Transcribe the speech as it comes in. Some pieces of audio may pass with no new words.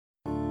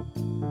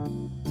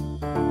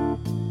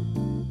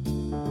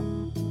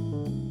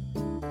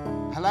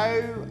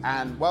Hello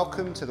and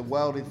welcome to The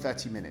World in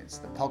 30 Minutes,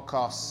 the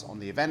podcasts on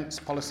the events,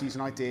 policies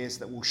and ideas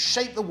that will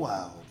shape the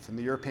world from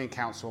the European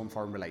Council on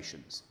Foreign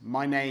Relations.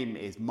 My name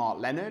is Mark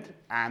Leonard,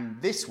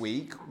 and this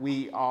week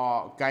we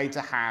are going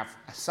to have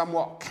a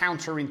somewhat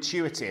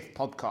counterintuitive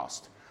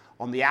podcast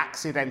on the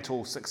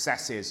accidental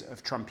successes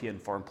of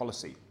Trumpian foreign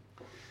policy.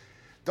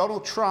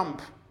 Donald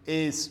Trump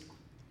is,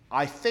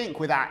 I think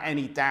without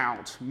any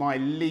doubt, my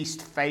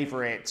least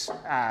favourite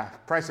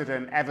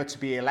president ever to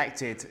be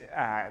elected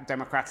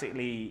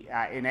democratically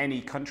in any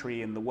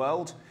country in the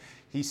world.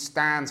 He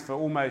stands for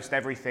almost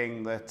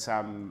everything that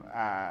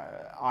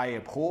I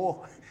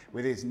abhor,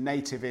 with his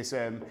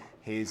nativism,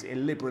 his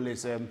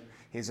illiberalism,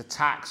 his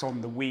attacks on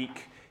the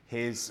weak,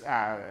 his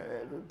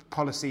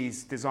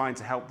policies designed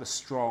to help the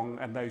strong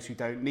and those who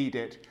don't need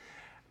it.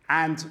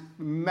 And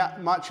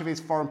much of his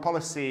foreign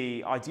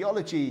policy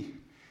ideology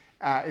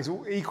is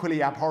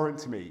equally abhorrent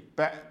to me.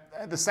 But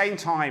at the same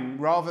time,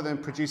 rather than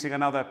producing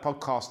another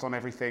podcast on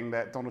everything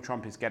that Donald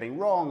Trump is getting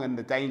wrong and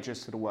the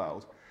dangers to the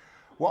world,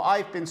 what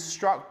I've been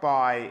struck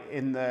by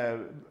in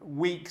the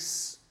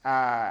weeks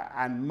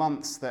and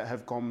months that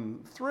have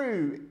gone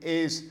through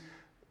is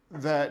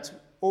that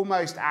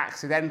almost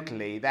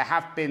accidentally there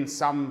have been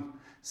some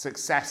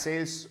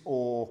successes,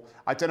 or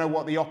I don't know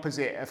what the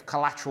opposite of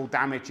collateral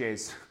damage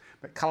is,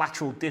 but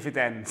collateral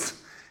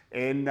dividends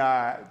in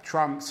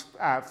Trump's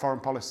foreign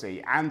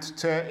policy. And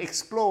to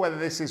explore whether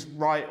this is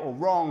right or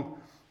wrong,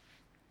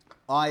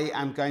 I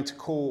am going to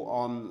call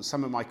on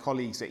some of my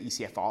colleagues at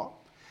ECFR.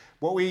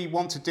 What we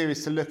want to do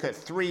is to look at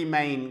three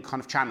main kind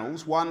of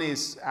channels. One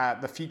is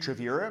the future of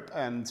Europe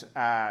and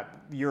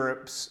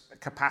Europe's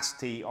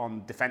capacity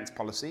on defense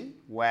policy,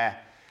 where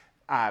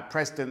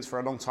presidents for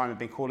a long time have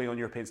been calling on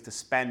Europeans to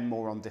spend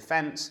more on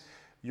defense.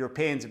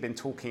 Europeans have been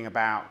talking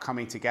about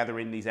coming together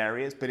in these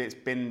areas, but it's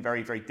been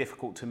very, very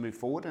difficult to move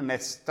forward. And there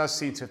does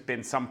seem to have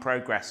been some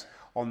progress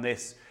on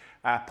this,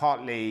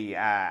 partly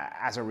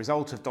as a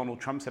result of Donald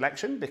Trump's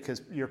election,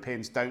 because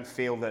Europeans don't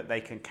feel that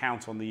they can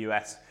count on the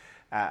US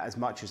as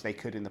much as they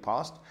could in the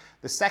past.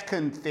 The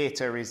second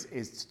theatre is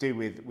to do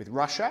with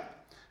Russia,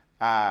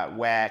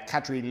 where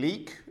Kadri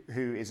Leak,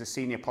 who is a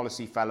senior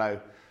policy fellow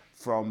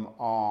from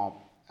our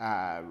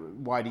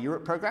wider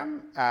Europe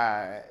programme,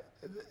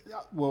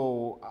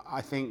 will,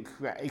 I think,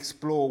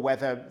 explore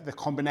whether the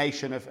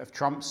combination of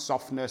Trump's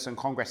softness and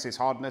Congress's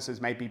hardness has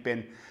maybe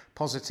been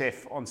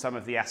positive on some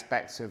of the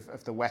aspects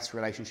of the West's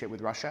relationship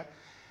with Russia.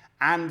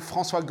 And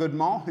François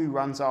Godement, who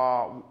runs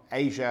our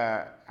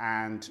Asia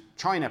and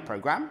China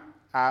program,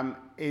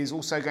 is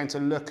also going to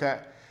look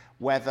at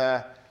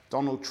whether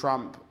Donald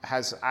Trump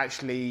has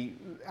actually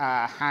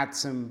had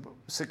some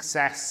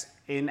success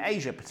in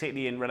Asia,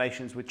 particularly in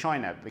relations with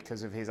China,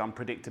 because of his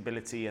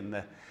unpredictability and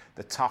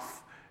the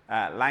tough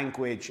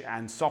language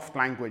and soft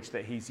language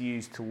that he's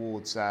used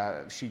towards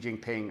Xi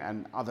Jinping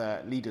and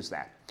other leaders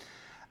there.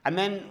 And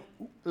then,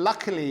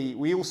 luckily,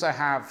 we also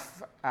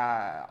have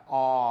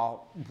our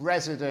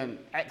resident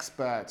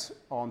expert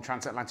on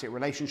transatlantic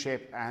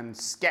relationship and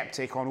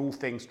skeptic on all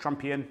things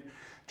Trumpian,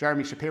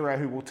 Jeremy Shapiro,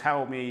 who will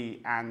tell me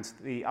and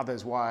the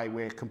others why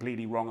we're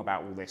completely wrong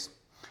about all this.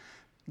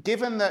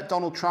 Given that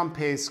Donald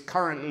Trump is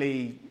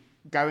currently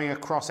going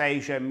across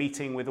Asia,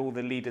 meeting with all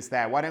the leaders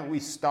there, why don't we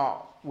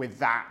start with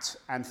that?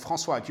 And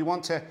François, do you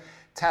want to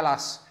tell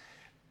us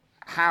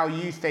how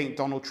you think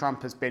Donald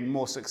Trump has been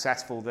more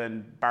successful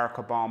than Barack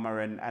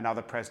Obama and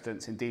other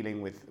presidents in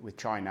dealing with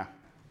China?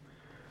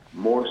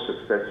 More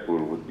successful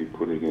would be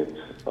putting it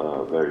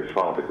very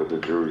far, because the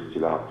jury is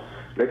still out.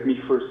 Let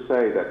me first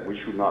say that we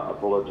should not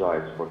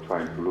apologize for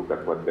trying to look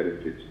at what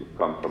benefits would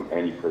come from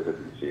any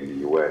presidency in the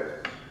U.S.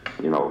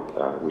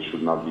 We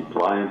should not be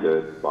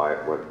blinded by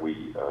what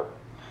we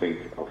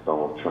think of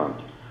Donald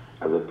Trump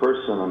as a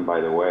person. And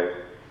by the way,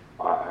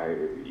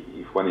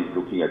 if one is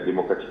looking at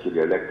democratically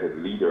elected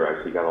leader,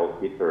 I think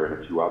Adolf Hitler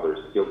and a few others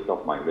still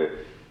top my list.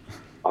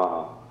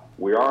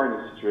 We are in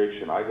a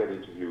situation, I get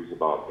interviews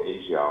about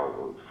Asia,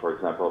 for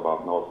example,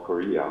 about North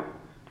Korea,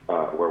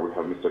 where we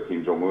have Mr.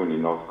 Kim Jong-un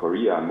in North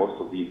Korea, and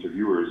most of the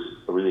interviewers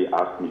really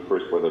ask me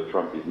first whether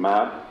Trump is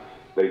mad.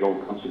 They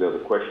don't consider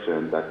the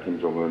question that Kim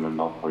Jong-un and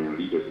North Korean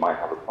leaders might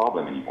have a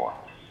problem anymore.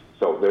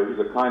 So there is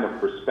a kind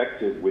of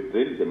perspective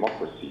within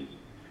democracies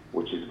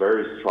which is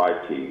very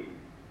striking,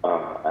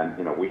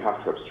 and we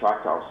have to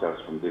abstract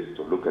ourselves from this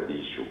to look at the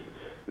issue.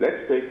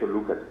 Let's take a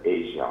look at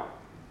Asia.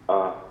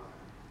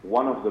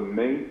 One of the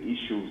main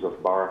issues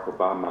of Barack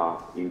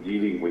Obama in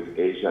dealing with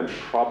Asia, and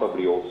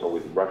probably also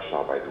with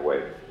Russia, by the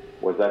way,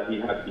 was that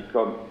he had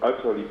become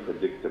utterly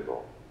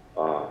predictable.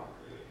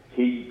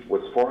 He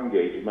was for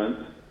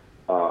engagement.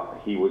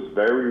 He was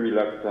very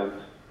reluctant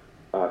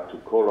to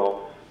call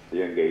off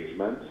the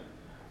engagement.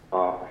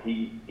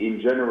 He,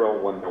 in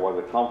general, when there was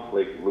a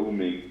conflict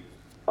looming,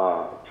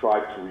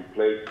 tried to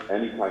replace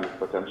any kind of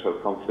potential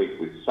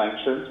conflict with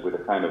sanctions, with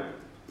a kind of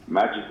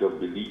magical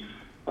belief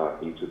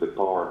into the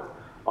power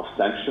of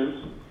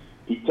sanctions.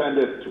 He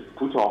tended to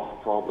put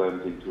off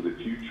problems into the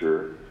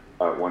future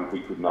when we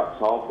could not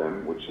solve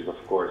them, which is, of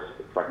course,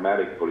 a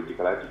pragmatic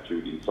political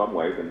attitude in some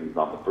ways, and he's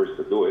not the first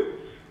to do it.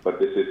 But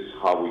this is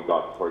how we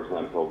got, for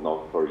example,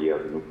 North Korea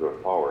the nuclear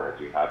power as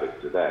we have it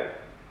today.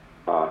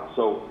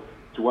 So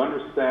to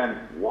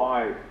understand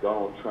why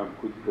Donald Trump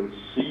could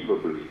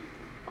conceivably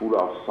pull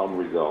off some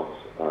results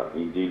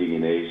in dealing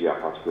in Asia,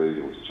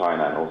 particularly with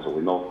China and also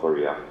with North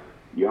Korea,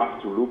 you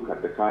have to look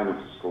at the kind of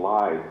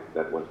slide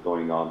that was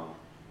going on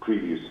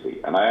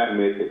previously. And I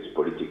admit it's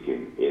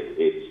politicking.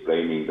 It's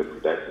blaming the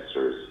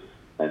predecessors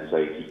and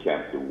saying he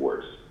can't do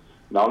worse.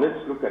 Now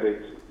let's look at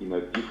it in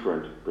a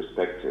different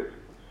perspective.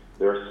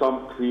 There are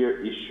some clear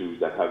issues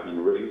that have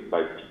been raised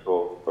by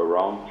people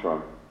around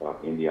Trump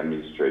in the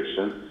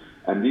administration,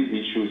 and these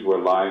issues were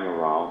lying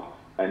around,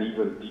 and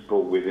even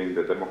people within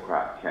the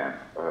Democrat camp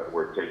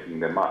were taking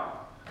them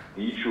up.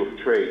 The issue of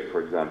trade,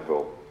 for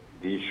example,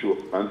 the issue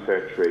of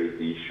unfair trade,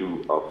 the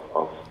issue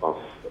of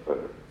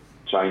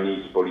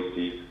Chinese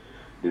policies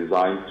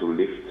designed to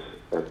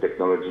lift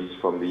technologies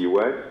from the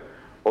US,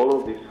 all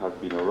of this has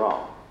been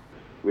around.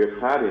 We have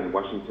had in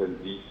Washington,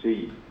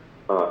 D.C.,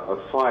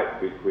 a fight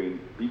between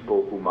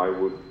people whom I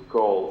would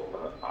call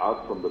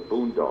out from the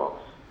boondocks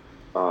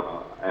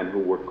and who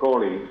were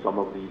calling some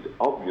of these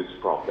obvious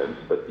problems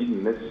but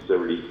didn't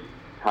necessarily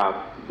have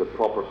the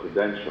proper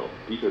credentials.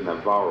 Peter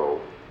Navarro,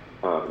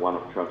 one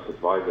of Trump's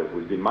advisors,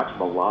 who's been much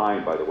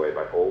maligned, by the way,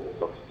 by all the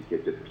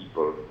sophisticated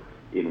people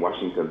in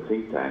Washington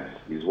think tanks,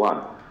 is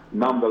one.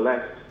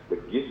 Nonetheless, the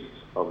gist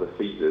of the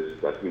thesis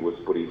that he was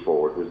putting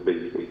forward was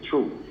basically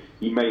true.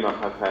 He may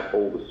not have had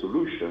all the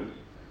solutions,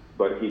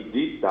 but he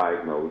did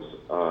diagnose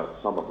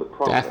some of the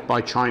problems. Death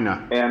by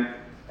China.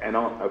 And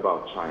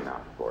about China,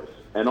 of course.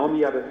 And on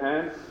the other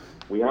hand,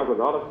 we have a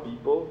lot of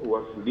people who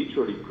have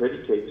literally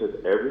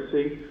predicated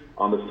everything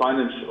on the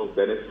financial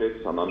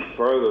benefits and on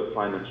further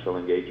financial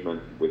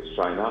engagement with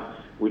China,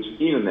 which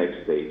in the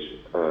next stage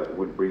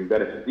would bring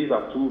benefits. These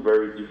are two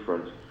very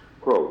different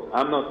quotes.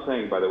 I'm not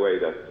saying, by the way,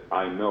 that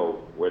I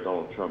know where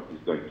Donald Trump is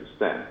going to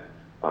stand.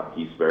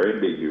 He's very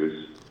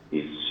ambiguous.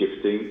 He's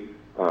shifting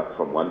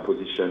from one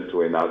position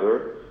to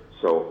another,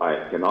 so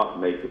I cannot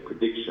make a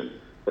prediction.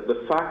 But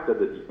the fact that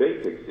the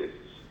debate exists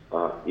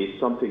is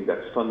something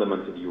that's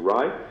fundamentally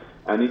right,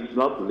 and it's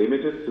not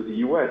limited to the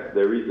US.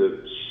 There is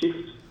a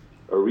shift,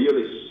 a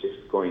realist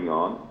shift going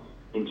on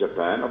in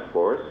Japan, of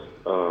course,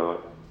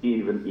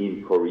 even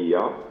in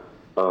Korea,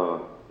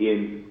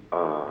 in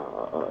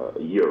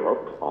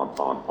Europe,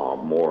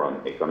 on more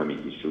on economic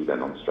issues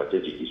than on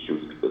strategic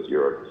issues, because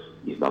Europe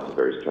is not a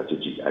very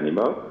strategic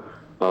animal.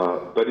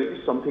 But it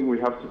is something we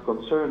have to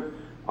concern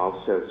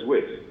ourselves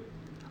with.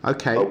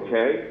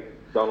 Okay,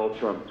 Donald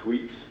Trump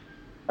tweets,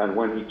 and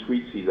when he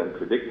tweets, he's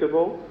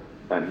unpredictable,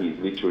 and he's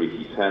literally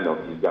he's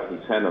got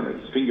his hand on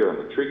his finger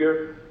on the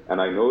trigger.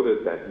 And I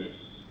noted that his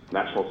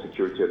national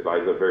security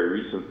advisor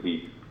very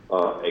recently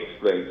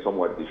explained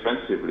somewhat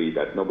defensively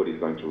that nobody's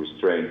going to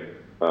restrain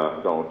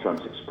Donald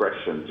Trump's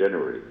expression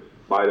generally.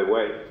 By the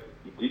way,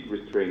 he did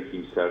restrain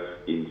himself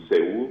in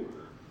Seoul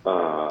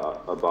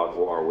about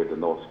war with the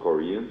North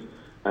Koreans.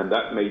 And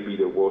that may be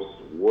the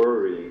most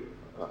worrying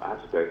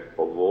aspect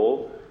of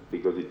all,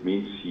 because it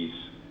means he's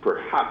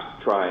perhaps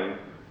trying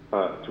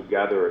to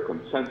gather a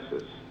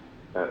consensus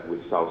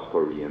with South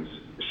Koreans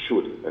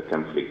should a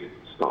conflict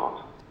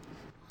start.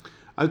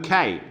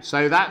 Okay,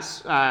 so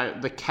that's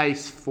the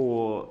case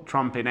for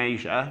Trump in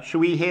Asia.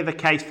 Should we hear the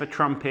case for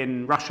Trump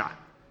in Russia?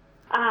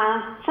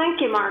 Thank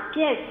you, Mark.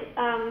 Yes,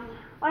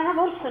 I have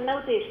also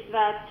noticed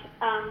that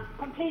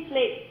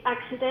completely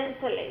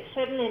accidentally,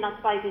 certainly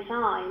not by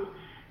design,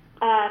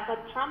 but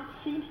Trump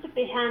seems to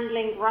be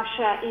handling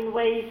Russia in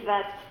ways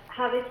that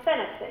have its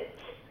benefits,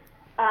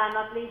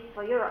 not least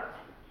for Europe.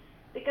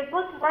 Because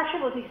what Russia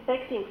was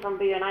expecting from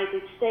the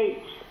United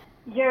States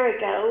a year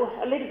ago,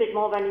 a little bit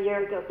more than a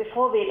year ago,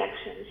 before the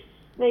elections,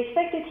 they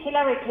expected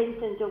Hillary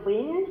Clinton to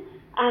win,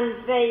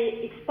 and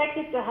they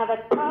expected to have a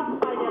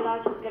tough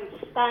ideological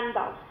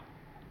standoff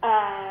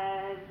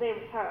with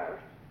her.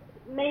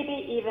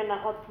 Maybe even a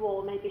hot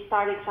war, maybe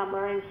starting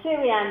somewhere in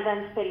Syria and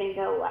then spilling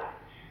over.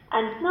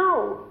 And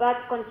now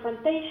that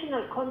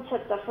confrontational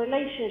concept of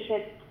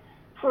relationship,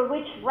 for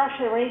which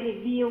Russia really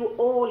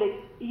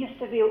used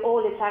to view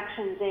all its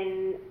actions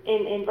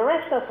in the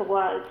rest of the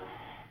world,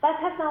 that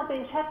has now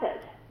been shattered.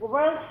 The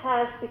world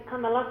has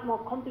become a lot more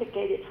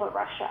complicated for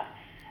Russia,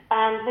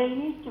 and they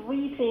need to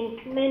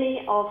rethink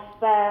many of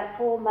their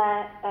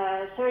former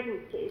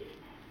certainties.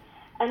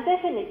 And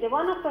definitely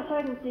one of the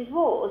certainties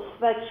was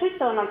that should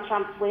Donald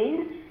Trump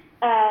win,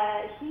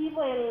 he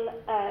will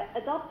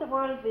adopt a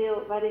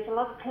worldview that is a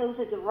lot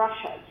closer to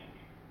Russia's,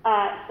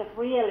 the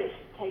realist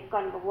take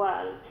on the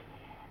world.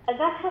 And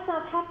that has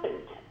not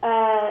happened.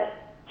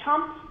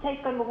 Trump's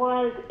take on the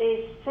world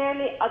is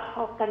fairly ad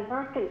hoc and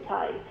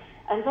mercantile,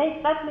 and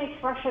that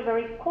makes Russia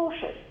very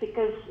cautious,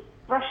 because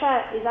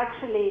Russia is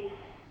actually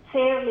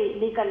fairly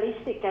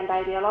legalistic and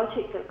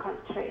ideological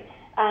country,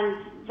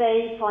 and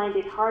they find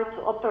it hard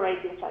to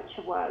operate in such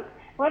a world.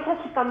 The world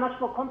has become much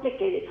more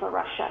complicated for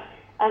Russia,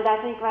 and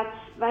I think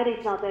that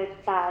is not a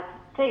bad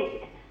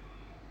thing.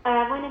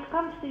 When it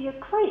comes to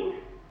Ukraine,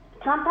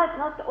 Trump has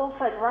not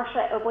offered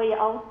Russia a way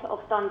out of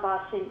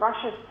Donbass in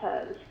Russia's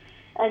terms,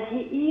 and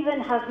he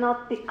even has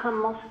not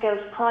become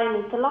Moscow's prime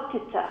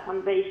interlocutor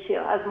on the issue,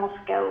 as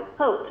Moscow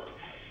hoped.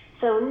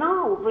 So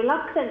now,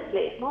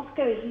 reluctantly,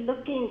 Moscow is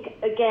looking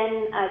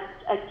again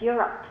at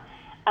Europe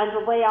and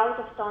the way out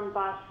of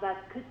Donbass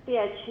that could be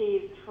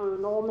achieved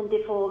through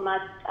Normandy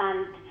format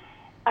and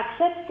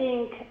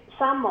accepting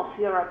some of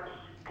Europe's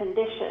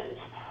conditions.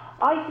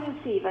 I do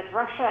see that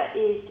Russia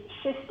is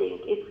shifting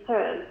its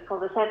terms for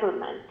the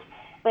settlement.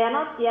 They are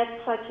not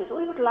yet such as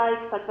we would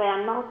like, but they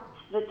are not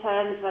the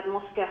terms that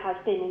Moscow has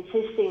been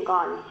insisting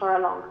on for a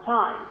long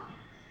time.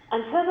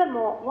 And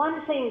furthermore,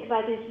 one thing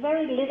that is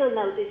very little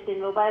noticed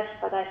in the West,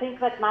 but I think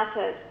that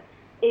matters,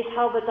 is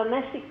how the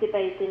domestic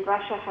debate in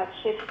Russia has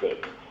shifted.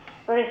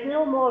 There is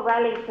no more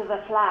rallying to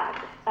the flag.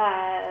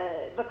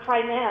 The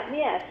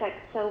Crimea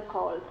effect,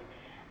 so-called,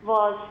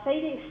 was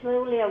fading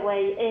slowly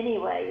away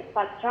anyway,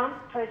 but Trump's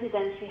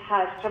presidency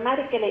has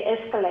dramatically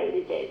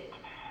escalated it.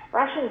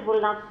 Russians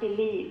will not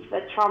believe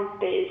that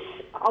Trump is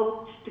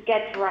out to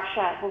get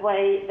Russia the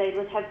way they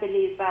would have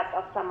believed that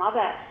of some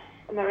other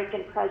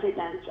American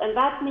presidents. And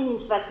that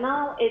means that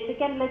now it's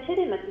again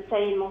legitimate to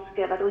say in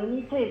Moscow that we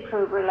need to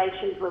improve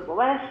relations with the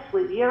West,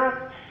 with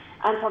Europe,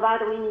 and for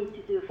that we need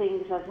to do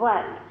things as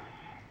well.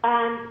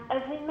 And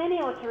as in many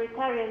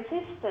authoritarian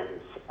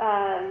systems,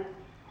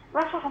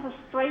 Russia has a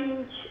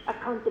strange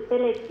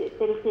accountability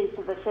built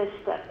into the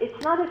system.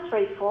 It's not a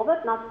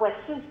straightforward, not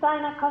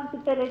Western-style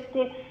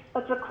accountability,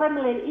 but the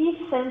Kremlin is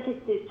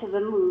sensitive to the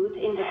mood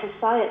in the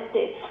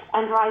society.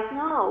 And right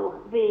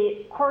now,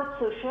 the court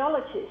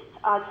sociologists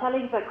are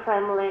telling the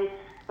Kremlin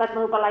that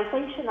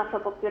mobilization of a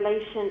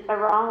population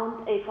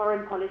around a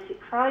foreign policy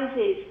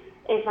crisis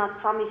is not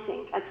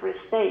promising at this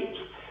stage.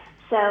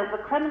 So the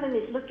Kremlin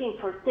is looking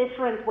for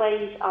different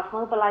ways of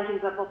mobilizing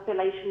the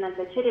population and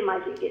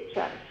legitimizing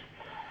itself.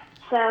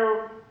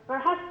 So there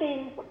has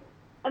been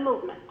a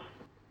movement.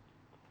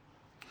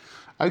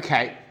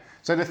 Okay,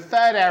 so the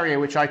third area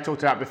which I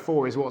talked about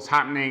before is what's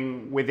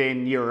happening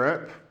within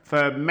Europe.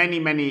 For many,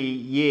 many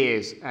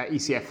years at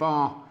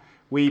ECFR,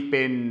 we've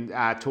been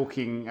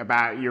talking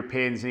about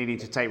Europeans needing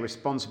to take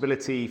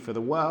responsibility for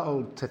the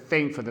world, to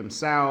think for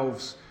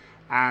themselves.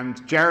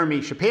 And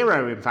Jeremy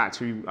Shapiro, in fact,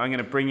 who I'm going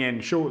to bring in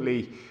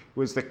shortly,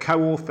 was the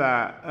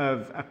co-author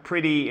of a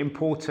pretty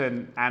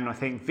important and I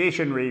think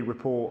visionary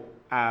report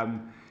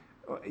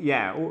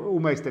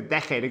almost a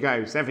decade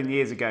ago, 7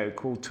 years ago,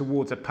 called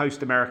Towards a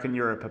Post-American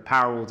Europe, a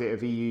Power Audit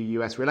of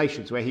EU-US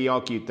Relations, where he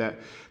argued that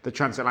the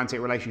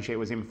transatlantic relationship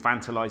was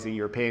infantilizing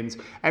Europeans.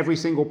 Every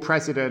single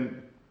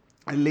president,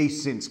 at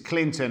least since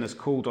Clinton, has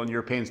called on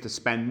Europeans to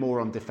spend more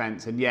on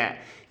defence, and yet,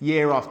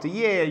 year after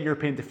year,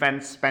 European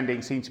defence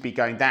spending seems to be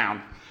going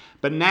down.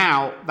 But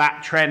now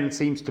that trend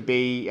seems to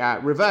be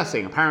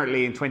reversing.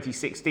 Apparently in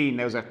 2016,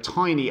 there was a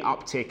tiny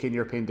uptick in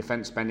European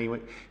defence spending.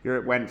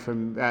 Europe went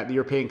from, the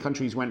European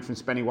countries went from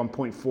spending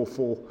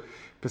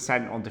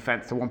 1.44% on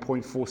defence to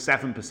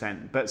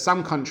 1.47%. But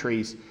some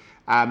countries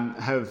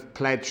have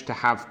pledged to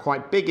have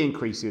quite big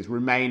increases.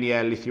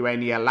 Romania,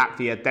 Lithuania,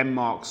 Latvia,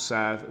 Denmark's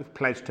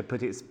pledged to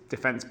put its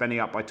defence spending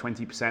up by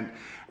 20%.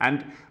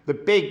 And the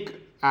big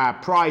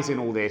prize in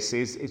all this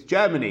is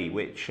Germany,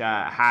 which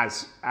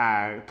has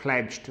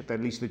pledged,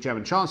 at least the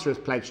German Chancellor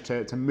has pledged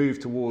to move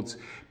towards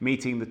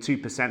meeting the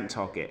 2%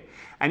 target.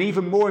 And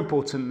even more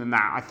important than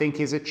that, I think,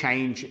 is a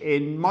change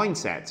in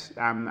mindset.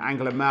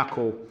 Angela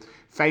Merkel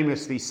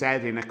famously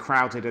said in a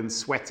crowded and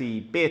sweaty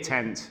beer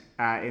tent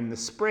in the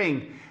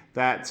spring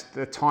that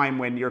the time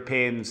when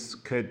Europeans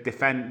could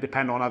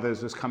depend on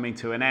others was coming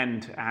to an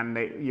end, and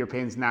that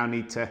Europeans now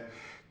need to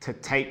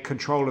take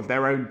control of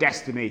their own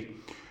destiny.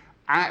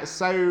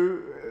 So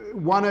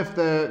one of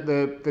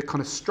the kind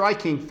of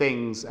striking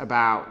things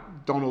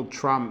about Donald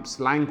Trump's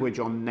language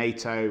on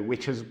NATO,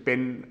 which has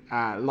been,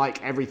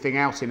 like everything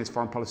else in his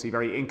foreign policy,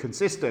 very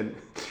inconsistent,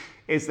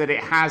 is that it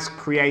has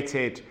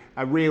created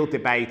a real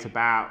debate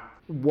about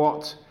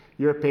what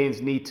Europeans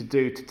need to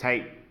do to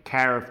take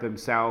care of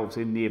themselves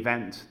in the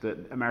event that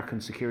American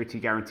security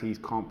guarantees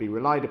can't be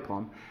relied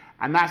upon.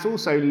 And that's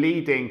also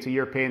leading to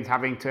Europeans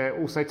having to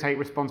also take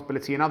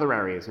responsibility in other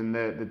areas. And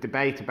the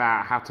debate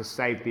about how to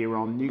save the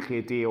Iran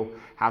nuclear deal,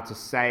 how to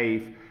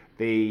save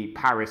the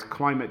Paris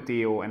climate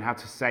deal, and how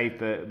to save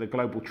the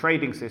global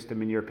trading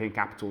system in European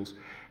capitals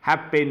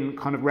have been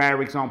kind of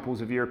rare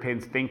examples of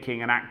Europeans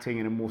thinking and acting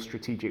in a more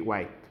strategic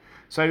way.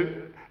 So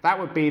that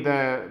would be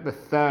the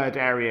third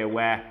area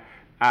where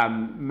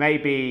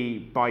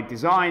maybe by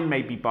design,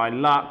 maybe by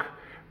luck,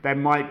 there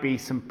might be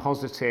some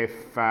positive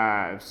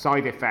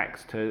side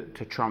effects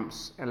to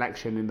Trump's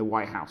election in the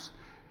White House.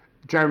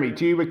 Jeremy,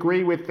 do you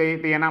agree with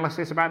the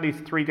analysis about these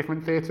three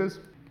different theatres?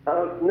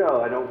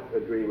 No, I don't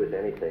agree with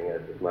anything,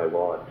 as is my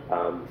want.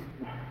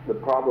 The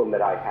problem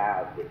that I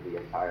have with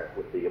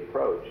the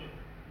approach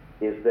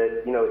is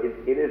that,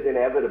 it is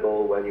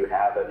inevitable when you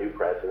have a new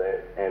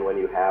president and when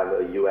you have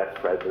a U.S.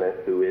 president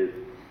who is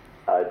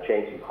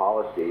changing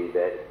policy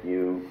that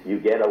you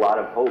get a lot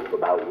of hope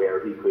about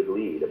where he could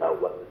lead,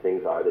 about what the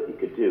things are that he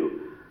could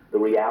do.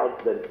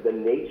 the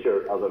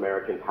nature of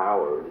American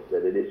power is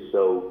that it is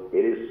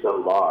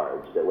so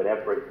large that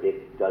whenever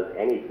it does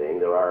anything,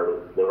 there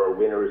are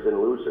winners and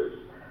losers,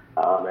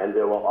 and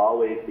there will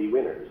always be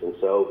winners. And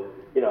so,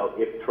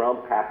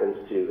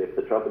 if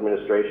the Trump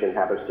administration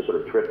happens to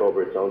sort of trip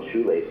over its own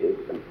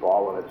shoelaces and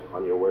fall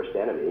on your worst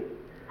enemy,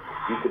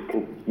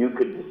 you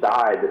could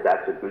decide that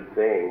that's a good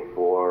thing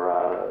for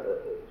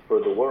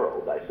the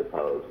world, I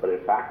suppose. But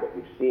in fact, what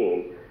we've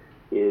seen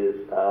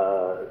is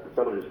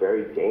someone who's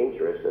very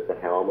dangerous at the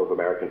helm of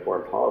American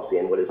foreign policy,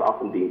 and what is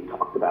often being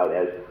talked about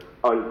as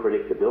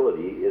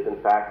unpredictability is in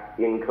fact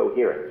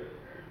incoherence.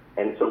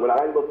 And so when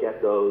I look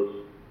at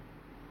those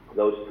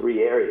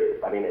three areas,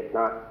 I mean, it's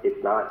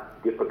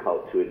not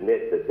difficult to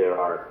admit that there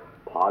are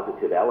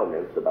positive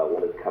elements about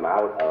what has come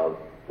out of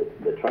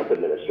the Trump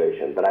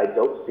administration, but I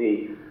don't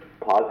see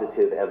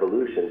positive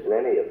evolutions in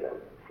any of them.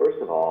 First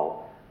of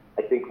all,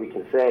 I think we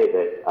can say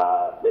that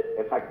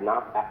in fact,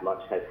 not that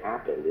much has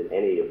happened in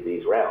any of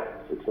these realms.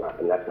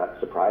 And that's not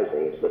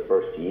surprising. It's the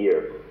first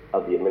year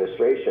of the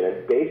administration,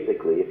 and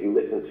basically, if you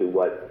listen to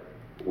what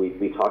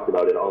we talked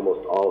about in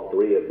almost all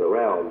three of the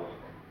realms,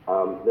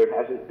 there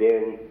hasn't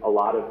been a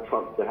lot of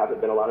Trump. There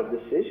haven't been a lot of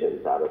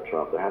decisions out of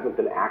Trump. There haven't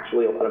been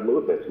actually a lot of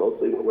movements.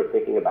 Mostly, what we're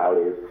thinking about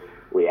is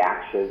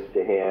reactions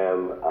to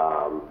him.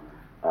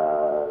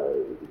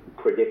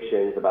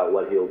 Predictions about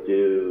what he'll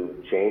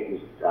do, changes,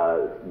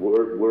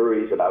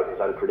 worries about his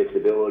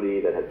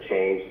unpredictability that have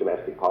changed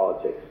domestic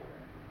politics.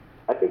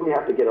 I think we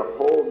have to get a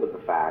hold of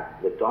the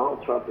fact that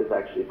Donald Trump is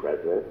actually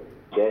president,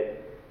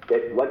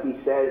 that what he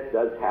says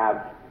does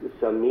have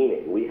some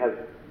meaning. We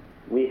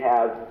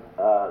have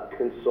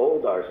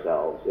consoled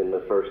ourselves in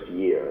the first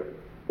year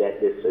that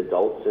this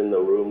adults in the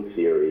room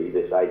theory,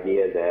 this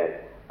idea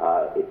that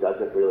it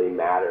doesn't really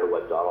matter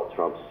what Donald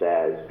Trump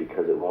says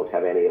because it won't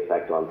have any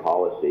effect on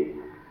policy,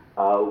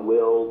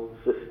 will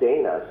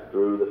sustain us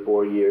through the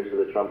 4 years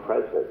of the Trump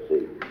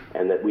presidency,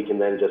 and that we can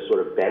then just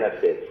sort of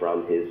benefit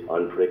from his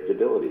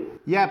unpredictability.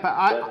 Yeah, but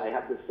I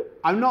have to say,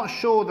 I'm not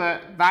sure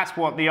that that's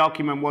what the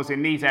argument was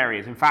in these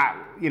areas. In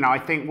fact, I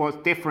think what's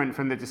different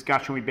from the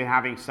discussion we've been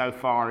having so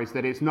far is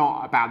that it's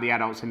not about the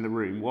adults in the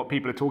room. What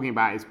people are talking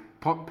about is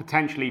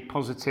potentially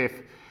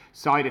positive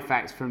side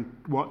effects from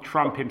what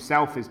Trump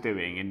himself is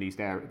doing in these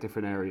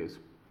different areas.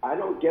 I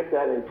don't get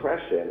that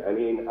impression. I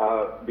mean,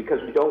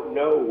 because we don't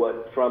know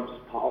what Trump's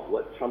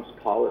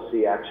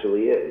policy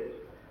actually is.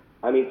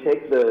 I mean,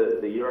 take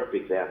the Europe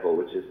example,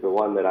 which is the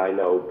one that I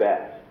know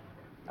best.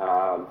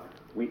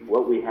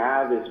 What we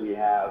have is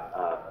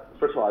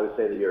first of all, I would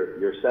say that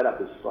your setup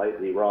is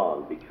slightly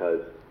wrong, because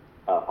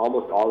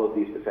almost all of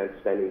these defense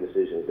spending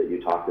decisions that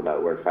you talked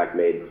about were in fact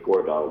made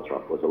before Donald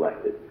Trump was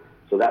elected.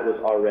 So that was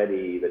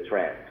already the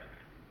trend.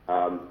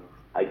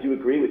 I do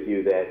agree with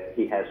you that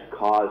he has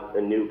caused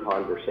a new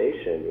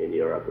conversation in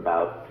Europe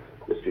about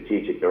the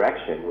strategic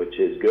direction, which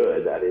is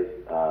good. That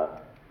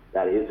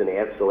is an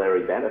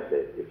ancillary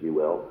benefit, if you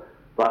will.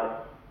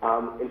 But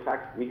in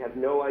fact, we have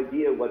no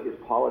idea what his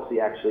policy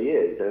actually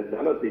is, and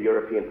none of the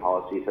European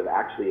policies have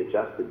actually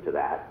adjusted to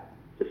that,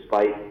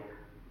 despite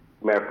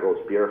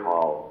Merkel's beer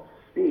hall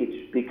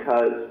speech,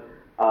 because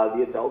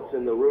the adults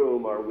in the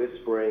room are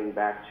whispering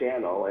back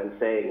channel and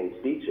saying in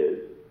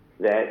speeches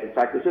that, in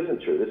fact, this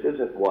isn't true. This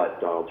isn't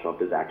what Donald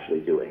Trump is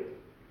actually doing.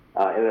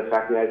 And in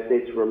fact, the United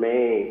States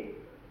remain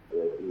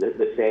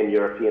the same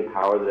European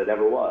power that it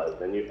ever was.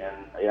 And the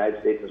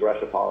United States'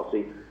 Russia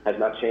policy has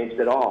not changed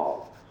at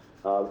all.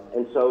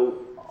 And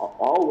so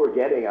all we're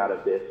getting out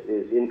of this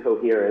is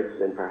incoherence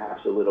and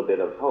perhaps a little bit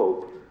of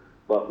hope,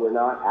 but we're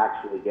not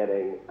actually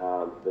getting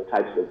the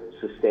types of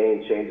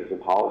sustained changes in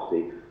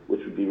policy which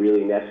would be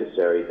really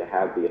necessary to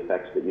have the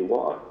effects that you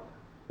want.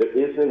 There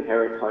is an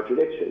inherent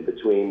contradiction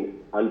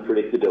between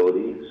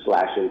unpredictability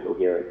 /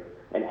 incoherence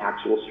and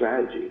actual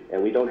strategy,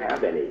 and we don't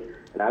have any.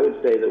 And I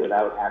would say that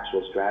without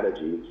actual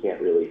strategy, you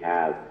can't really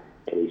have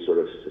any sort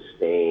of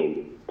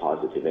sustained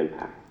positive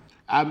impact.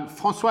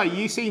 Francois,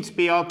 you seem to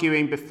be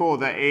arguing before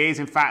that it is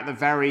in fact the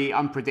very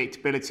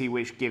unpredictability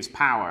which gives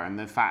power, and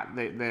the fact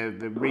that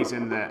the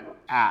reason that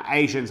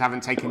Asians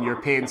haven't taken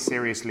Europeans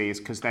seriously is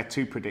because they're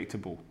too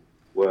predictable.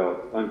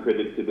 Well,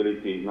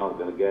 unpredictability is not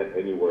going to get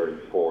anywhere in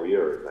 4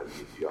 years. I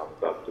mean, you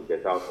have got to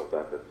get out of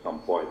that at some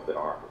point. There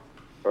are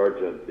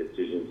urgent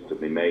decisions to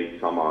be made.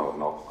 Some are on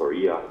North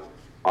Korea,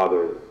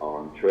 others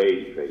are on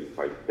trade, if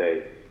I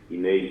say,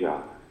 in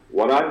Asia.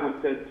 What I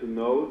would tend to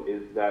note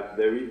is that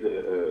there is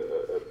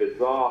a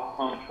bizarre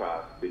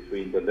contrast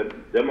between the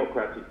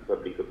democratic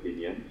public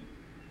opinions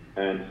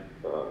and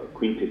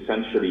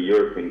quintessentially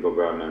European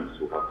governments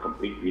who have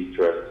complete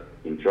mistrust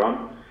in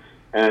Trump,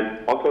 and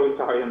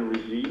authoritarian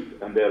regimes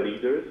and their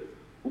leaders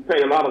who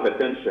pay a lot of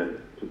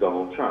attention to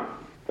Donald Trump.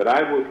 But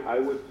I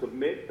would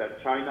submit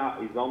that China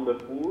is on the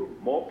whole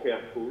more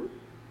careful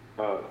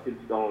since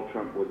Donald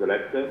Trump was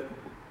elected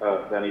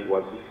than it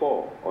was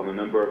before on a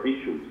number of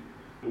issues.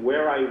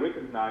 Where I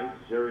recognize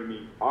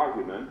Jeremy's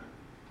argument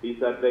is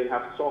that they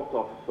have sort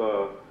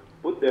of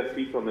put their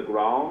feet on the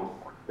ground.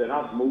 They're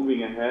not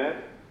moving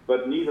ahead,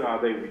 but neither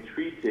are they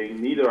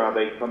retreating, neither are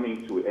they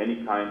coming to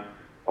any kind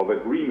of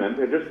agreement.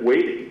 They're just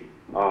waiting.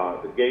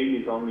 The game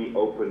is only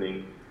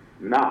opening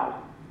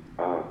now.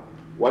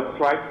 What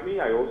strikes me,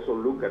 I also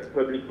look at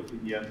public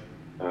opinion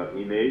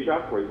in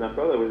Asia, for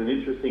example. There was an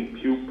interesting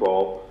Pew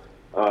poll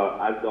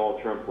as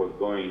Donald Trump was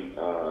going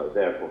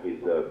there for his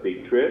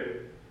big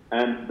trip.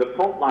 And the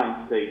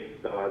frontline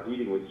states that are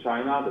dealing with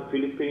China, the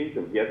Philippines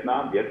and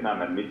Vietnam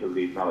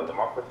admittedly is not a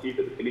democracy,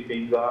 but the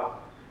Philippines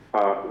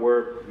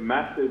were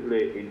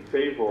massively in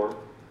favor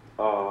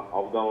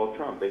of Donald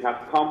Trump. They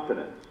have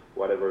confidence,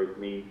 whatever it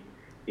means,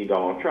 in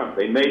Donald Trump.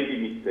 They may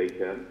be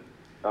mistaken,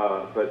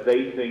 but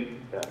they think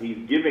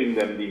he's giving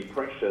them the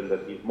impression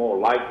that he's more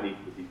likely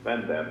to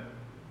defend them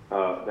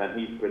than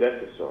his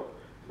predecessor.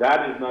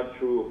 That is not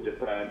true of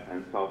Japan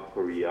and South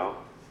Korea,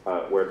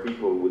 where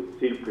people would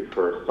still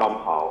prefer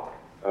somehow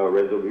a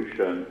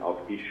resolution of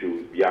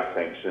issues via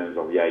sanctions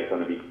or via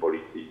economic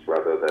policies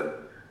rather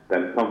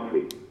than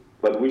conflict.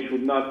 But we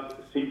should not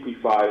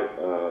simplify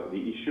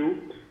the issue.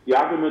 The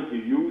argument you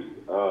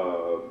used,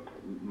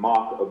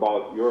 Mark,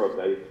 about Europe,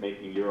 that it's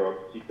making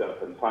Europe sit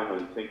up and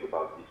finally think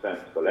about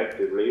defense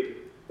collectively,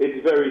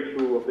 it's very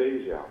true of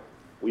Asia.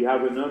 We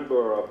have a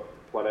number of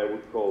what I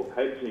would call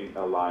hedging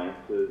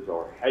alliances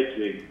or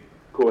hedging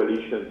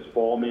coalitions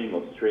forming: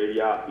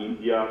 Australia,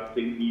 India,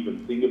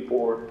 even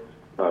Singapore,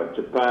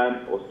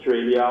 Japan,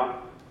 Australia.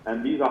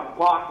 And these are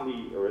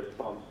partly a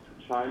response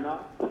to China,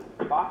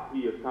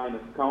 partly a kind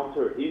of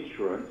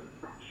counter-insurance,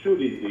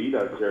 should indeed,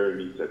 as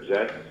Jeremy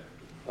suggests,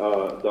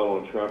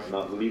 Donald Trump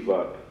not live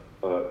up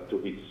to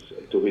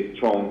his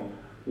strong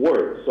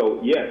word.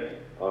 So yes,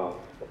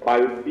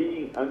 by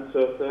being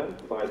uncertain,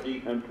 by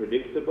being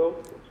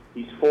unpredictable,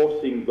 he's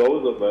forcing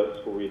those of us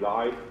who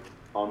rely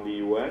on the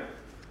U.S.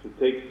 to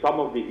take some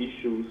of the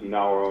issues in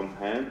our own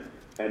hands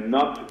and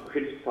not to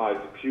criticize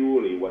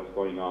purely what's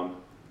going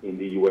on in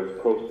the U.S.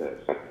 process.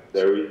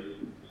 There is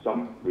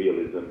some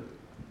realism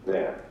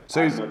there.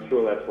 So I'm not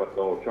sure that's what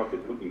Donald Trump is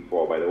looking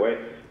for, by the way.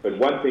 But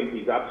one thing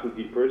he's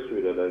absolutely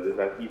persuaded of is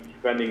that he's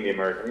defending the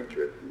American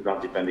interest. He's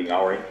not defending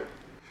our interest.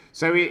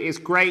 So it's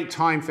great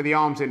time for the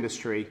arms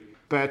industry.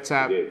 But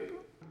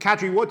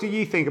Kadri, what do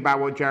you think about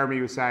what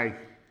Jeremy was saying?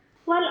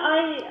 Well,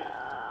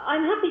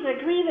 I'm happy to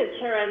agree with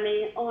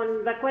Jeremy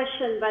on the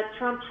question that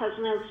Trump has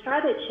no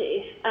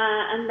strategy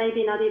and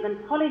maybe not even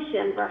policy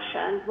on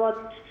Russia,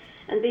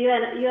 and the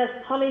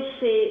U.S.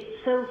 policy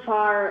so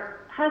far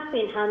has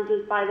been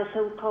handled by the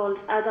so-called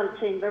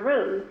adults in the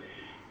room.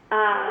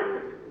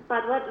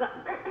 But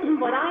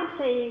what I'm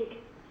saying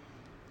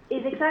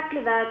is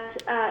exactly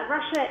that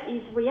Russia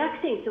is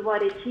reacting to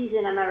what it sees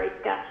in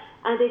America,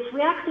 and it's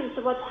reacting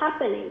to what's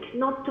happening,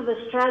 not to the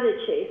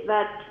strategy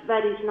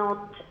that is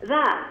not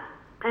that.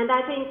 And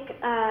I think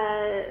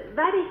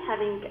that is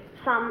having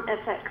some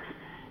effects,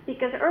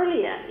 because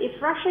earlier, if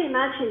Russia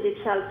imagined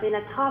itself in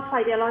a tough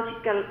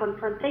ideological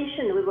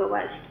confrontation with the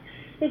West,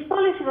 its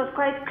policy was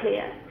quite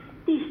clear: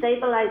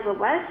 destabilize the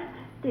West,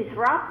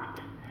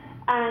 disrupt,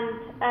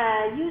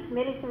 and use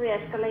military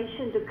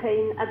escalation to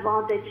gain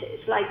advantages,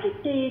 like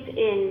it did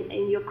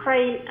in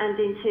Ukraine and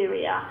in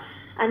Syria.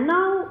 And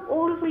now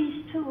all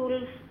these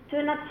tools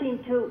do not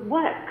seem to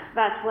work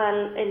that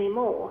well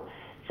anymore.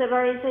 So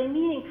there is a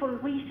meaningful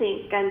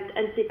rethink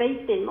and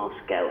debate in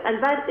Moscow,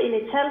 and that in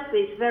itself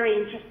is very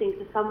interesting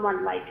to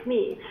someone like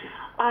me.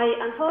 I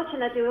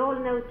unfortunately all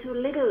know too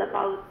little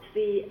about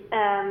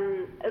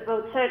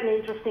certain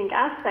interesting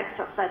aspects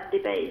of that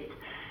debate.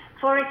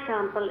 For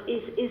example,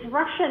 is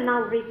Russia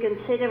now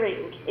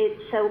reconsidering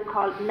its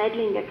so-called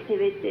meddling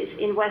activities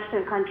in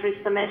Western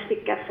countries'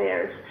 domestic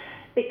affairs?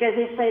 Because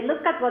if they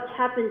look at what's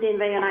happened in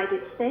the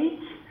United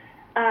States,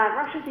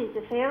 Russia's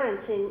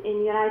interference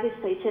in United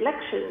States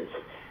elections,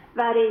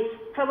 that is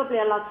probably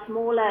a lot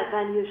smaller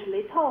than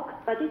usually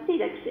talked, but it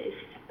did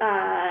exist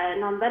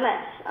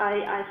nonetheless.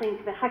 I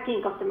think the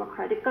hacking of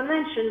Democratic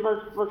Convention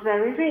was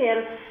very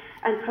real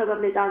and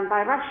probably done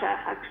by Russia.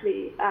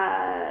 Actually,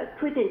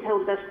 Putin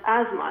told us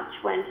as much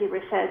when he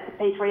referred to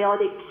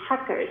patriotic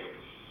hackers.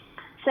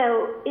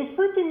 So is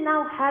Putin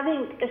now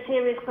having a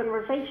serious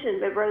conversation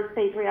with those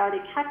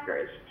patriotic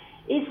hackers?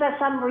 Is there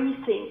some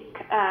rethink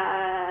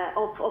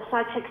of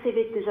such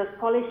activities as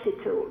policy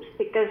tools?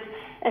 Because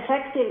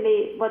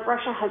effectively what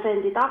Russia has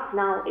ended up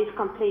now is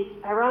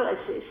complete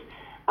paralysis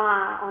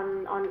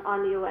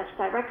on U.S.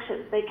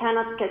 direction. They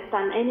cannot get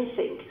done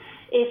anything.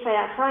 If they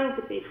are trying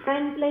to be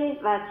friendly,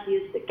 that's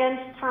used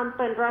against Trump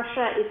and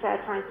Russia. If they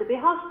are trying to be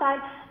hostile,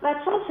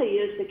 that's also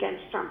used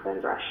against Trump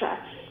and Russia.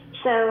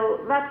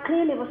 So that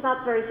clearly was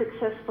not very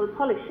successful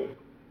policy.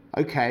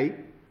 Okay,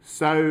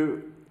 so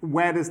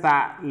where does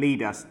that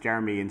lead us,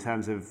 Jeremy, in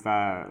terms of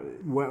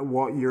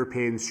what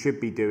Europeans should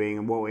be doing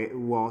and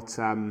what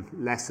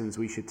lessons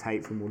we should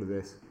take from all of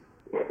this?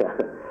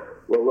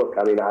 Well, look,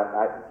 I mean,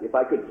 if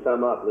I could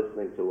sum up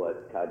listening to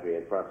what Kadri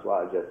and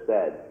Francois just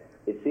said,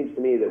 it seems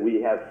to me that we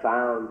have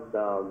found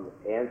some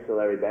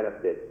ancillary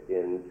benefits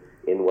in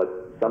what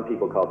some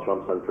people call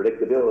Trump's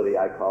unpredictability.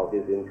 I call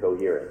his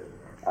incoherence.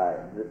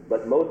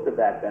 But most of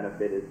that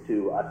benefit is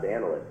to us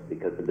analysts,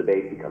 because the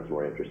debate becomes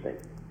more interesting.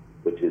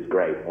 which is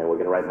great, and we're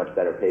going to write much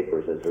better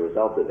papers as a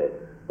result of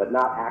it, but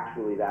not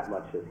actually that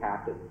much has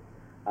happened.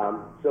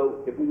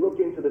 So if we look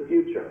into the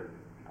future,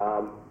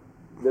 a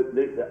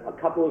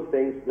couple of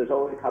things, there's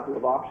only a couple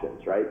of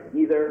options, right?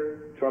 Either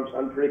Trump's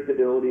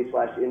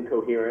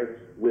unpredictability/incoherence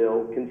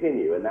will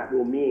continue, and that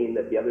will mean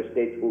that the other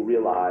states will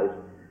realize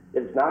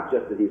that it's not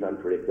just that he's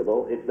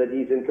unpredictable, it's that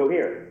he's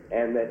incoherent,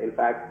 and that in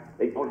fact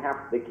they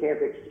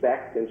can't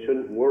expect and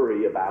shouldn't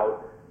worry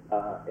about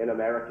an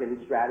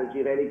American strategy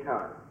of any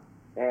kind.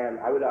 And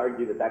I would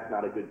argue that that's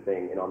not a good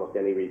thing in almost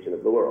any region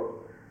of the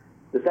world.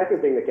 The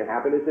second thing that can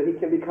happen is that he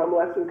can become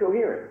less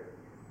incoherent.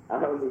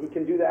 He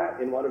can do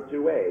that in one of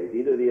two ways.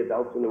 Either the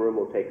adults in the room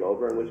will take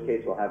over, in which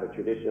case we'll have a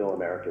traditional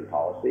American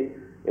policy,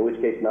 in which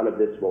case none of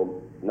the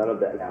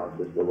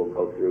analysis that we've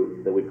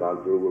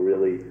gone through will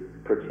really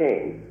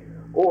pertain.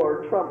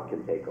 Or Trump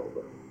can take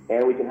over,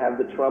 and we can have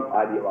the Trump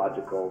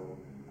ideological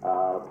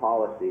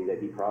policy that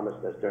he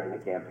promised us during the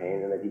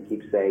campaign and that he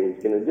keeps saying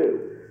he's going to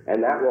do.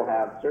 And that will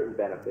have certain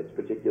benefits,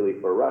 particularly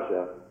for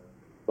Russia,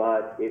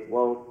 but it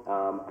won't,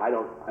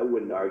 I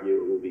wouldn't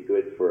argue it will be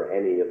good for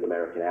any of the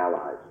American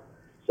allies.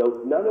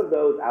 So none of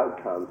those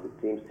outcomes, it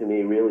seems to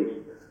me,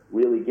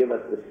 really give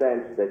us the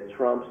sense that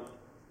Trump's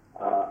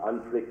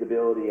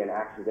unpredictability and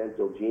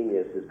accidental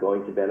genius is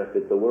going to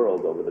benefit the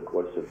world over the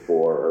course of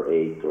 4 or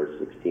 8 or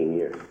 16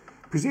 years.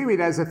 Presumably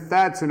there's a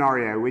third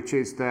scenario, which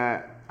is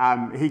that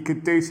he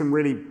could do some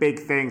really big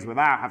things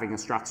without having a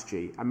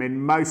strategy. I mean,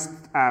 most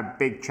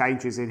big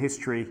changes in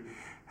history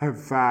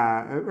have,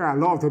 a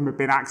lot of them have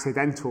been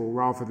accidental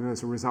rather than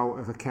as a result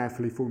of a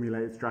carefully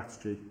formulated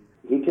strategy.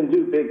 He can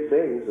do big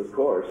things, of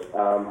course.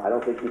 I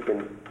don't think he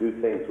can do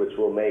things which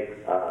will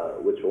make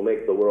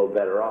the world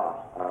better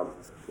off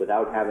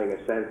without having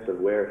a sense of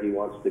where he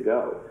wants to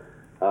go.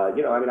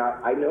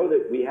 I know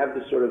that we have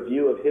this sort of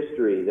view of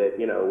history that,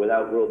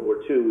 without World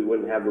War II, we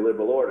wouldn't have the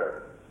liberal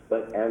order.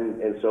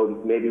 And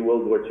so maybe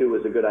World War II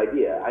was a good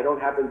idea. I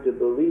don't happen to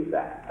believe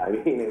that. I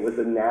mean, it was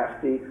a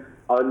nasty,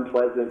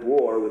 unpleasant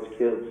war which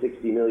killed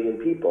 60 million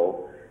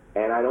people,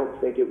 and I don't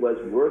think it was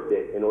worth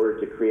it in order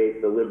to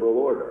create the liberal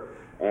order.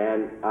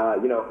 And,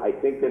 I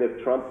think that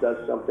if Trump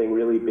does something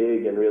really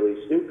big and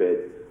really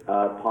stupid,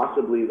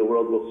 possibly the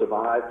world will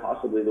survive,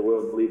 possibly the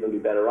world will even be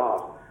better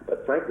off.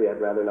 But frankly, I'd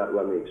rather not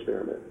run the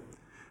experiment.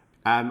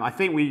 I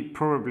think we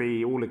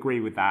probably all agree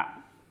with that.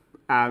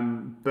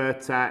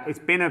 But it's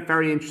been a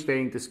very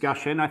interesting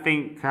discussion. I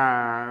think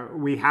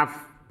we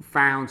have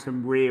found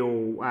some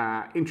real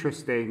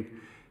interesting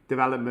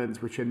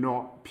developments which are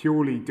not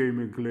purely doom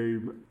and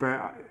gloom,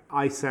 but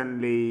I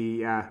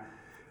certainly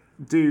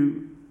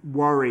do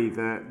worry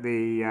that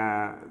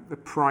the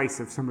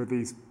price of some of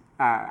these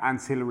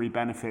ancillary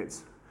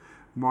benefits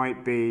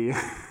might be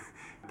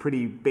a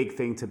pretty big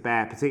thing to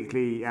bear,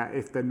 particularly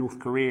if the North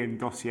Korean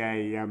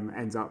dossier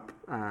ends up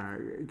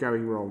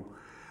going wrong.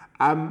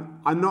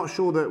 I'm not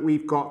sure that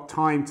we've got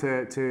time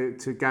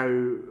to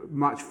go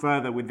much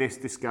further with this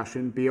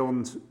discussion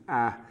beyond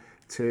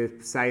to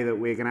say that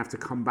we're going to have to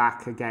come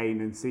back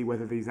again and see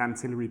whether these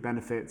ancillary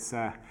benefits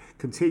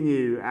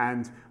continue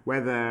and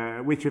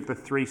which of the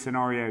three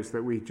scenarios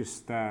that we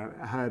just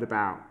heard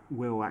about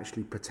will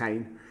actually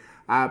pertain.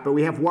 But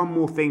we have one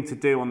more thing to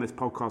do on this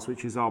podcast,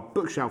 which is our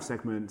bookshelf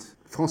segment.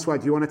 Francois,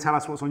 do you want to tell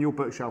us what's on your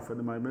bookshelf at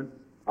the moment?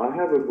 I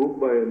have a book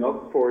by an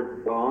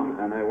Oxford Don,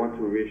 and I want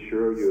to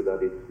reassure you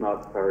that it's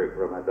not Tariq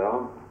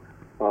Ramadan.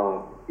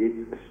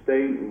 It's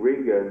Stein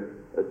Regan,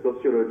 a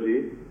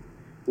sociologist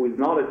who is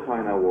not a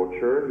China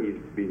watcher. He's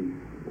been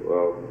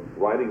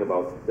writing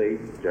about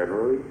states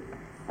generally,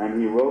 and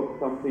he wrote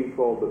something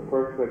called The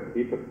Perfect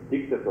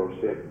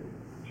Dictatorship,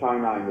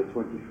 China in the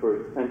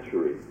 21st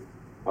Century.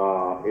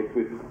 It's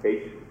with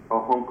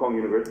Hong Kong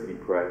University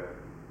Press,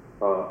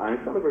 and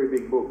it's not a very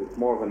big book, it's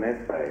more of an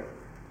essay.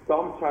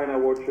 Some China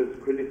watchers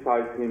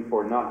criticize him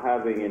for not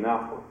having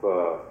enough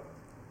of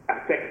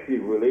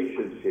effective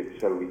relationships,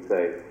 shall we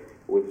say,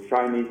 with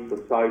Chinese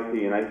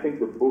society, and I think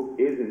the book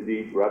is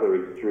indeed rather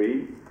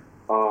extreme,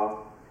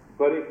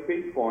 but it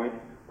pinpoints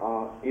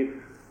if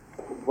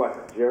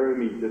what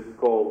Jeremy just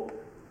called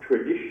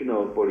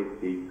traditional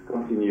policies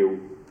continue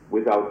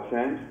without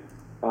change,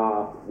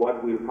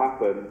 what will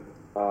happen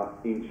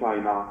in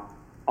China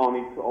on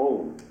its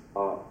own,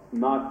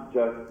 not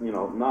just,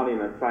 not in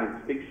a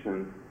science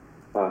fiction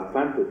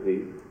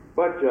fantasy,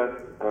 but just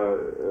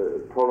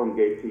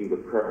prolongating the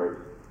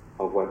curves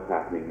of what's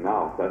happening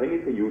now. So I think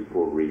it's a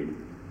useful read.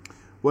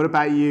 What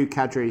about you,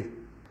 Kadri?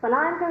 Well,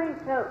 I'm going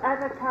to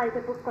advertise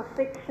a book of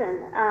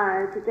fiction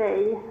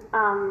today.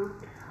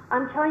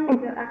 I'm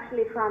joining you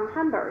actually from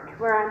Hamburg,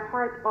 where I'm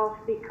part of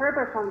the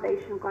Kerber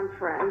Foundation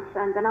conference,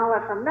 and an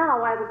hour from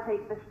now I will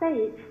take the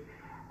stage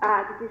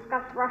to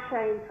discuss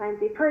Russia in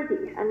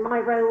 2030. And my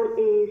role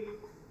is,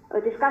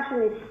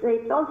 discussion is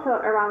shaped also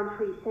around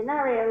three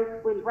scenarios.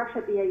 Will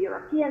Russia be a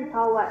European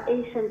power,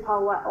 Asian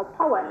power, or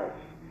powerless?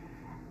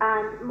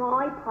 And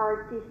my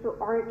part is to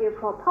argue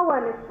for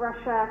powerless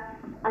Russia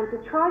and to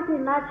try to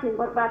imagine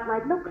what that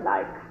might look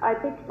like. I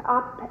picked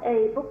up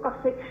a book of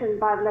fiction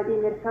by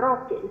Vladimir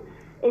Sorokin.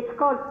 It's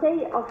called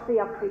Day of the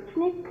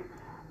Oprichnik,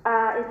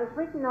 It was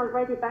written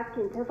already back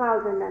in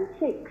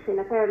 2006 in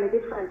a fairly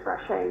different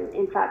Russia,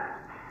 in fact.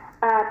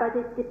 But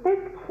it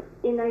depicts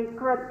in a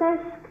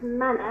grotesque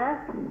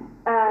manner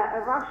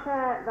a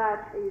Russia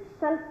that is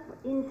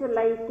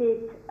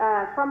self-insulated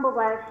from the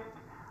West,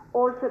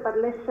 also but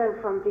less so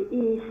from the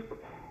East,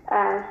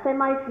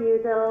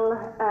 semi-feudal,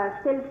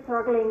 still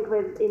struggling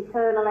with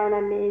internal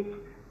enemies,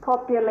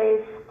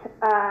 populist,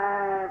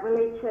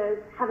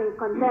 religious, having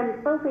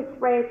condemned both its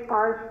red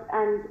parts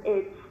and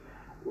its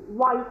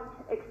white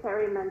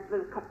experiment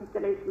with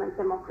capitalism and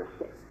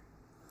democracy.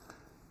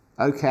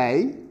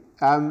 Okay.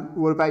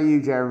 What about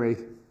you, Jeremy?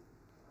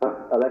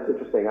 That's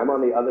interesting. I'm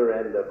on the other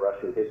end of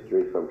Russian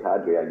history from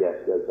Kadri, I guess,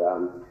 because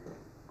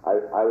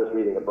I was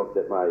reading a book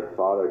that my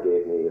father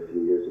gave me a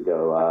few years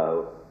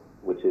ago,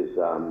 which is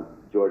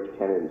George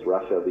Kennan's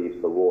Russia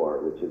Leaves the War,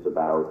 which is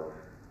about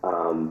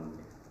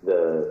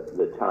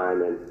the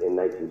time in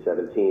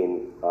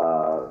 1917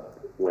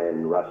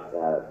 when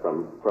Russia,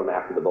 from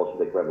after the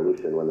Bolshevik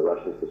Revolution, when the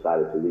Russians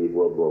decided to leave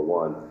World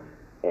War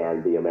I,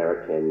 and the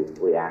American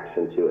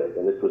reaction to it.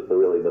 And this was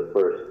really the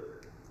first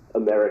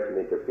American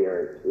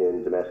interference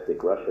in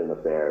domestic Russian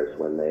affairs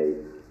when they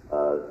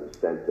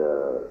sent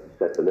the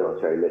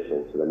military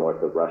mission to the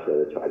north of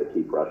Russia to try to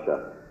keep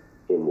Russia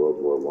in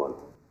World War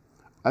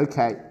I.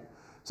 Okay,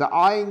 so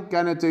I'm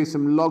going to do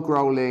some log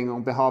rolling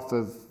on behalf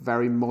of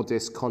very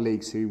modest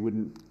colleagues who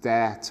wouldn't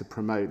dare to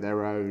promote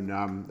their own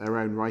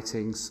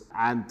writings,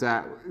 and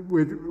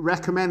would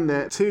recommend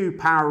the two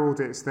power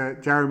audits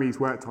that Jeremy's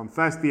worked on.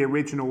 First, the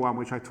original one,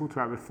 which I talked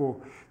about before,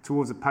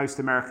 towards a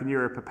post-American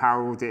Europe, a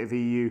power audit of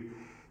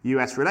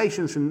EU-US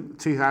relations from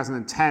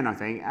 2010, I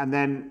think, and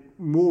then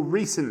more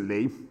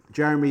recently,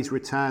 Jeremy's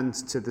returned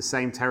to the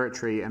same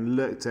territory and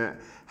looked at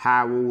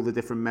how all the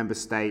different member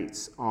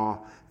states are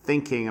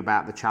thinking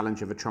about the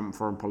challenge of a Trump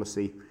foreign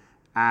policy.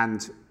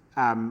 And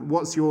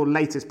what's your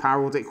latest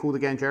power audit called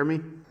again,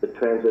 Jeremy? The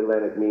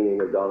Transatlantic Meaning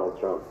of Donald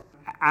Trump.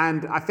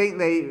 And I think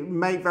they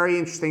make very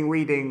interesting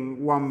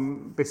reading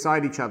one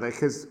beside each other,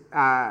 because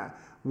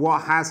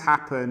what has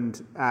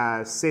happened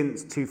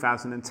since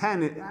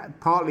 2010,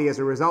 partly as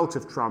a result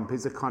of Trump,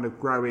 is a kind of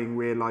growing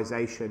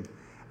realization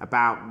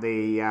about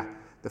the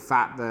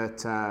fact that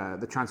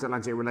the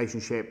transatlantic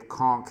relationship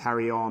can't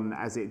carry on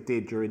as it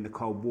did during the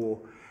Cold War.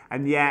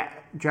 And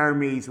yet,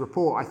 Jeremy's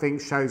report, I think,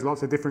 shows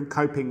lots of different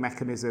coping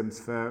mechanisms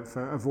for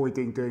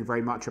avoiding doing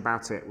very much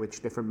about it,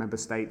 which different member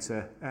states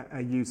are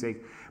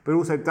using. But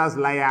also does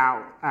lay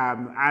out,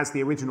 as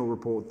the original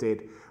report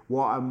did,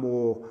 what a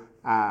more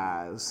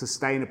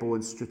sustainable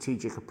and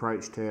strategic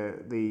approach to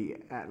the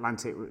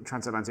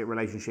transatlantic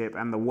relationship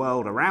and the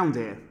world around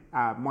it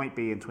might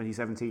be in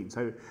 2017.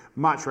 So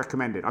much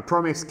recommended. I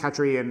promise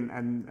Kadri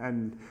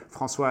and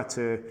Francois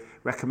to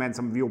recommend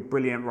some of your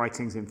brilliant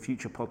writings in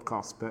future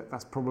podcasts, but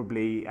that's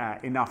probably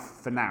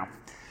enough for now.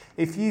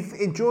 If you've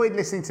enjoyed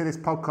listening to this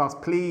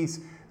podcast,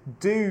 please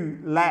do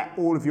let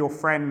all of your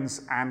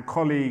friends and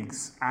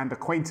colleagues and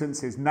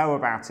acquaintances know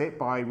about it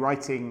by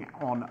writing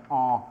on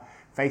our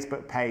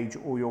Facebook page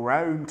or your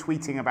own,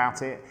 tweeting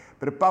about it.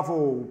 But above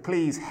all,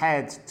 please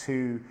head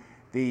to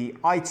the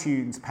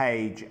iTunes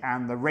page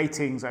and the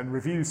ratings and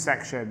reviews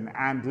section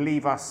and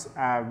leave us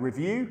a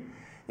review.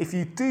 If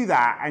you do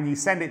that and you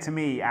send it to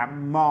me at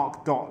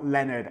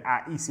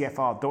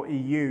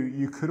mark.leonard@ecfr.eu,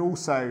 you could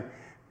also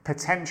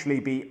potentially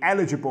be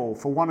eligible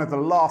for one of the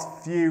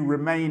last few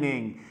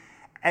remaining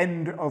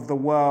End of the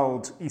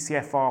World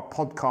ECFR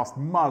podcast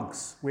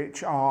mugs,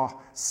 which are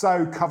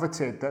so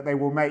coveted that they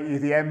will make you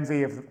the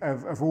envy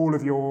of all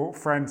of your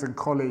friends and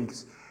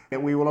colleagues.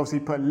 We will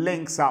obviously put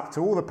links up to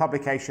all the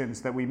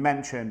publications that we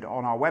mentioned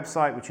on our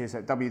website, which is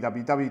at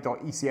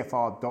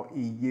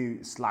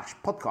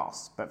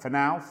www.ecfr.eu/podcasts. But for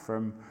now,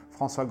 from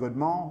Francois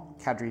Godemont,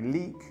 Kadri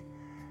Leek,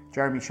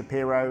 Jeremy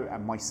Shapiro,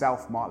 and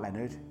myself, Mark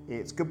Leonard,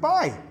 it's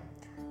goodbye.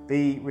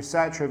 The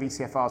researcher of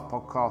ECFR's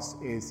podcast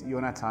is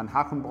Jonathan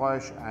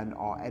Hackenbroich, and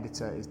our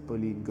editor is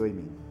Pauline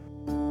Goemi.